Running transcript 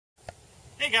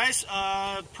Hey guys,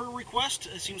 per request,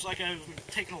 it seems like I've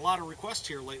taken a lot of requests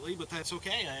here lately, but that's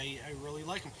okay. I really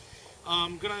like them.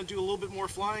 I'm going to do a little bit more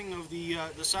flying of the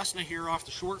Cessna here off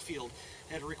the short field.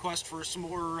 I had a request for some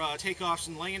more takeoffs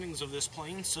and landings of this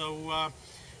plane, so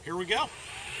here we go.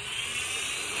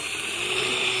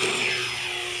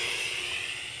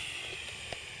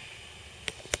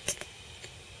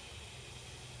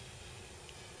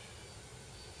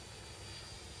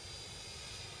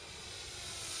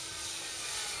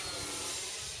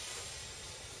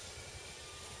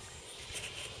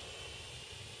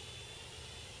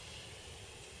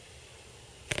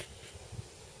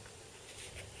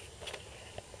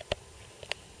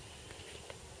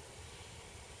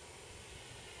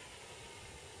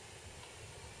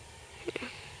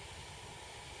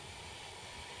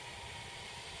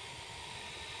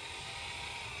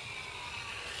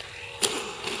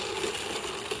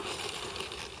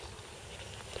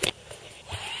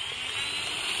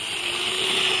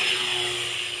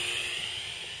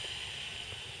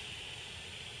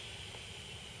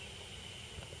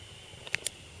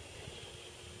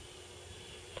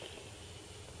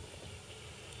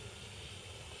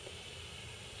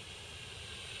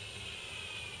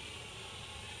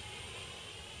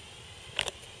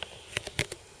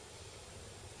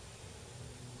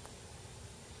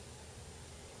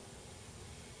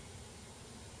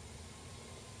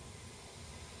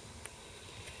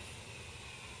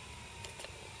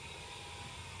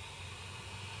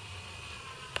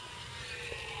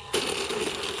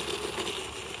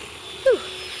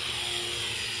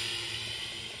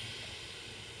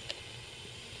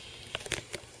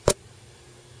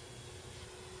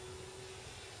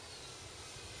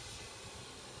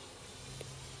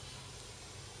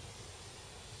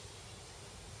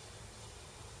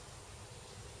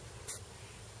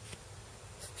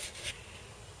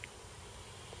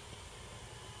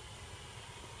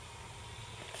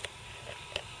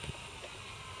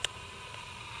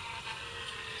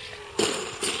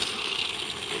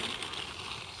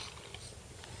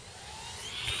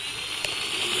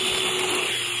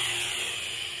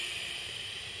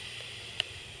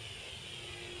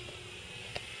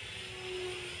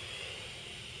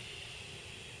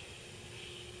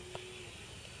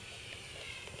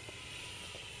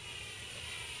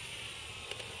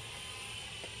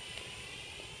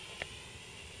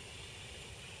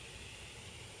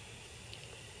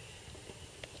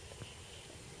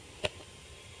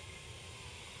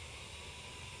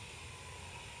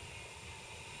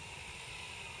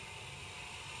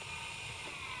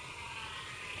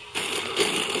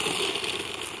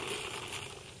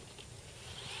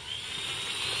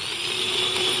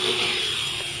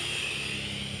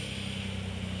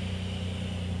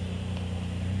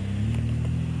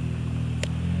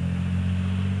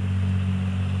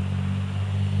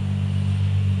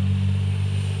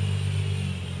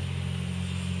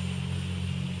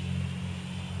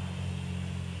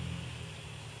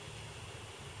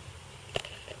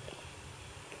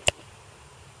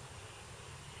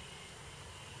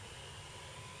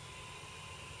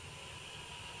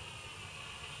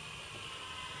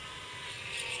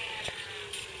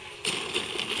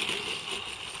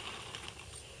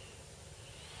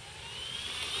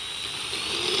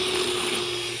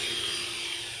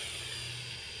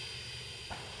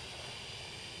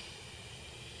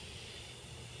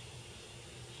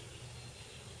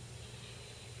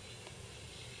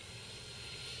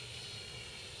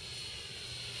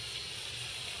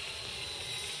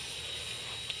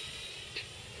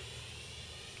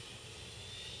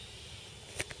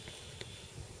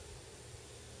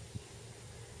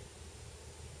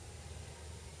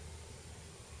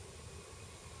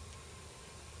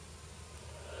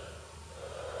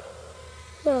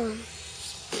 That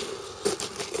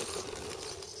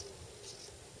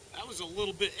That was a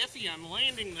little bit iffy on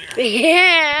landing there.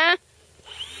 Yeah.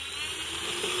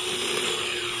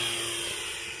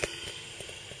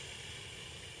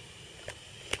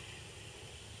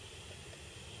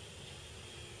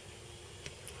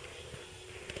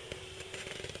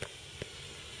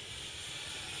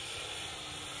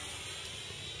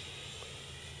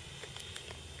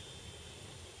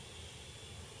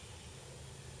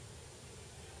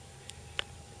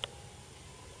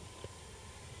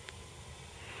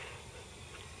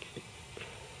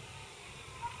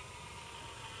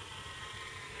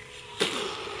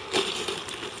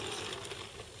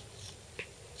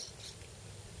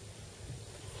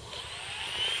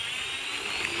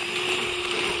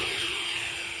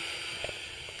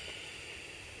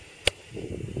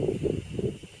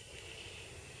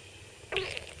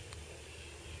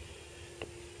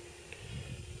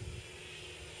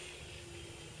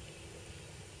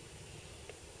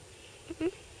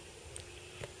 About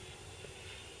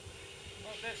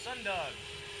that sundog.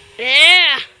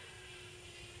 Yeah.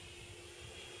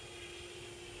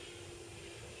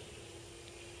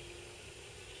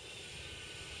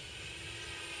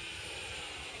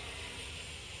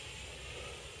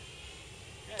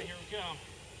 Okay, here we go.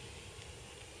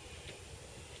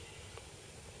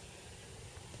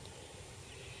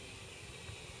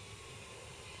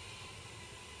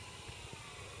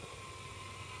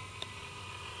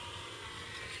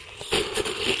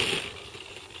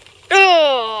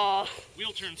 Oh.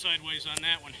 Wheel turn sideways on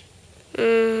that one.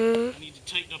 Mm-hmm. I need to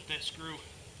tighten up that screw.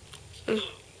 We'll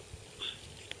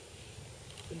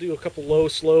do a couple low,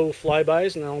 slow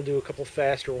flybys, and then I'll do a couple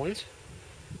faster ones.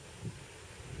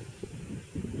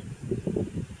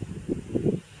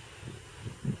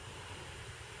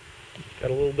 Got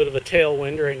a little bit of a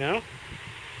tailwind right now.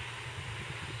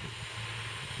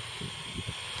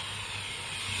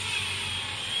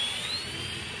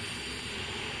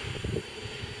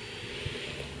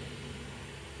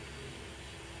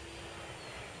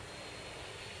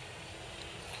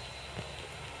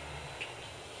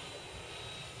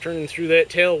 Turning through that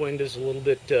tailwind is a little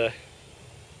bit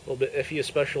iffy,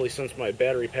 especially since my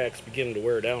battery pack's beginning to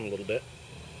wear down a little bit.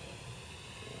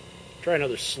 Try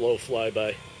another slow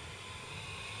flyby.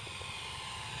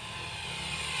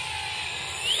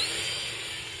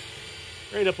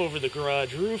 Right up over the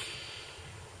garage roof.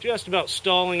 Just about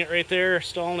stalling it right there,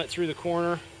 stalling it through the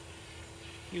corner.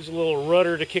 Use a little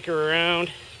rudder to kick her around.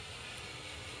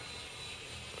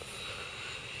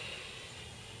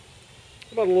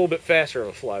 How about a little bit faster of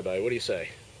a flyby? What do you say?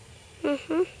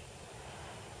 Mm-hmm.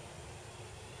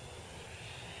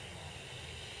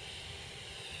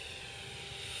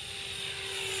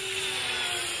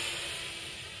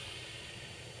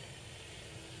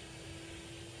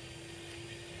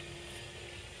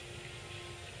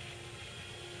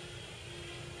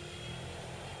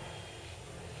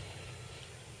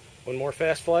 One more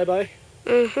fast flyby.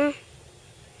 Mm-hmm.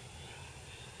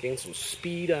 Gain some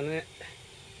speed on that.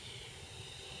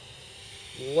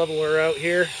 Level her out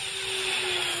here.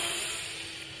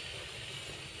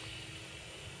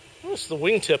 What's the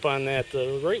wingtip on that?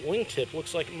 The right wingtip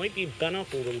looks like it might be bent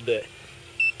up a little bit.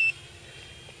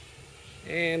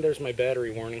 And there's my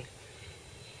battery warning.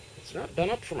 It's not bent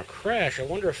up from a crash. I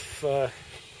wonder if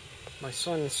my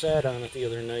son sat on it the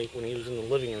other night when he was in the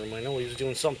living room. I know he was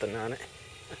doing something on it.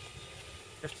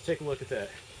 Have to take a look at that.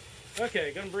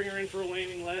 Okay, gonna bring her in for a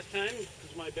landing last time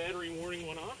because my battery warning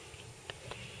went off.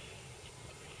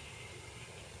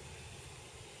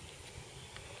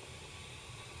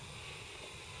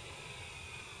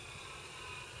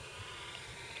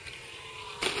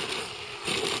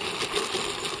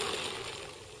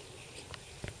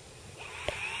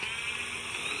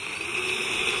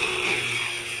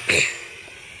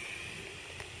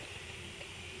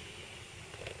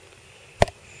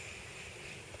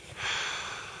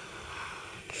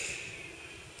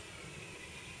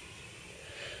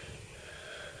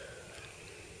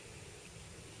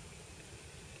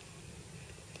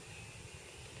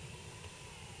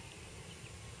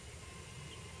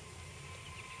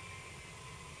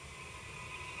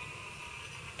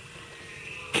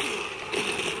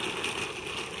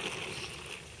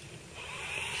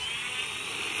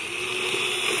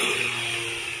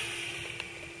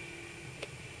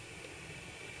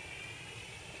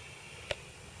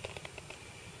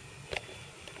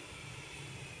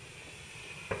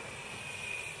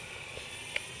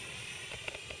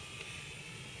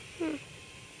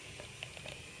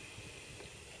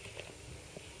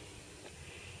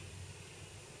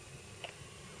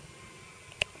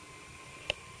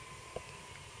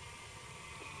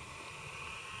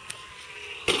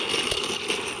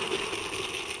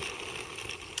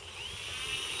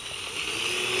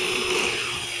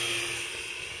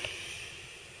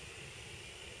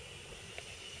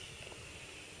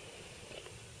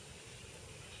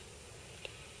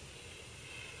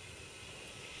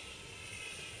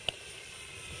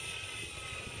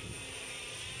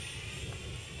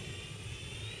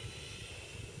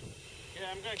 Yeah,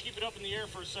 I'm going to keep it up in the air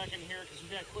for a second here because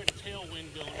we've got quite a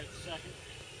tailwind going at the second.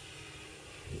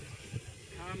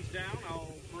 Calms down,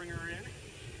 I'll bring her in.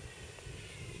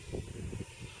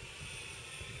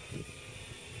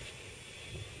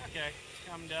 Okay, it's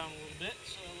calmed down a little bit,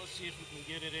 so let's see if we can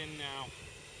get it in now.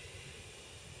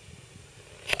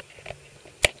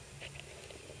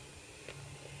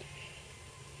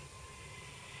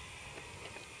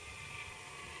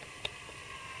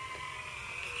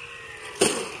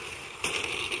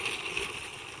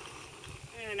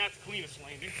 Not the cleanest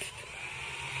landing.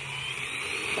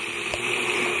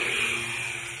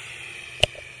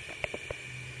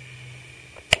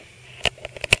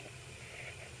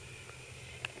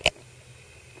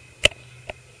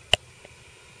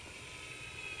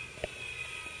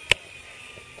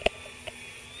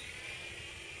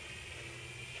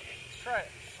 try it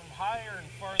from higher and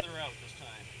farther out this time.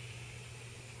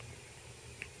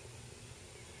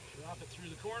 Drop it through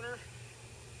the corner.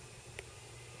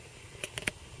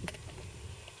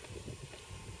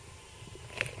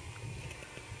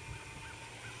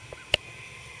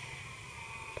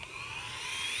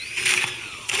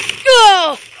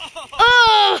 Oh!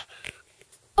 Oh!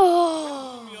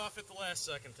 Oh! Blew me off at the last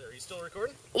second there. You still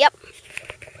recording? Yep.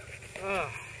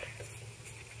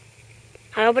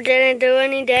 I hope it didn't do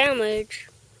any damage.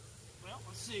 Well,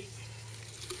 let's see.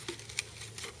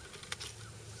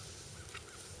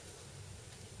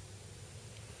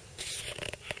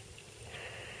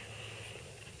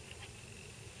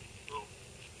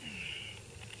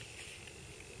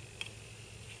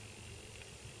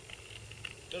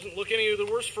 Doesn't look any of the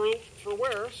worse for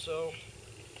wear, so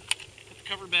put the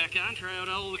cover back on, try out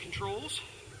all of the controls.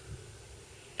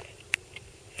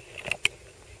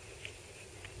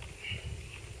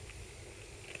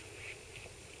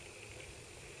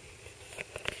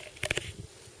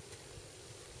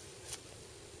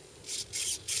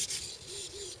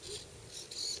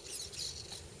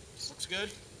 Looks good.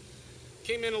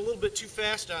 Came in a little bit too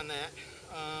fast on that.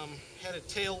 Had a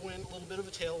tailwind, a little bit of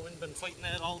a tailwind, been fighting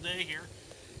that all day here.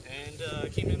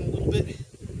 And came in a little bit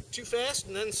too fast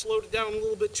and then slowed it down a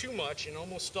little bit too much and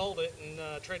almost stalled it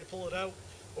and tried to pull it out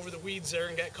over the weeds there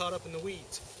and got caught up in the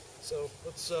weeds. So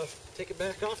let's take it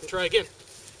back off and try again.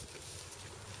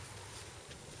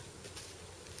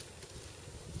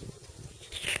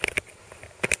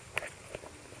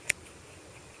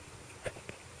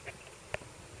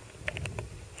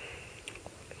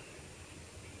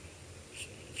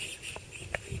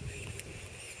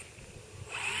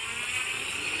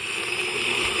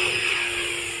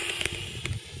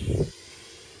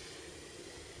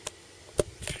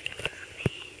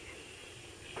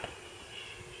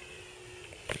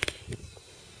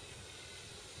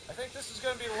 I think this is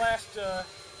going to be the last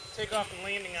takeoff and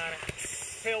landing on it.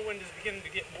 Tailwind is beginning to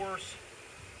get worse,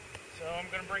 so I'm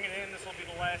going to bring it in. This will be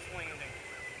the last landing.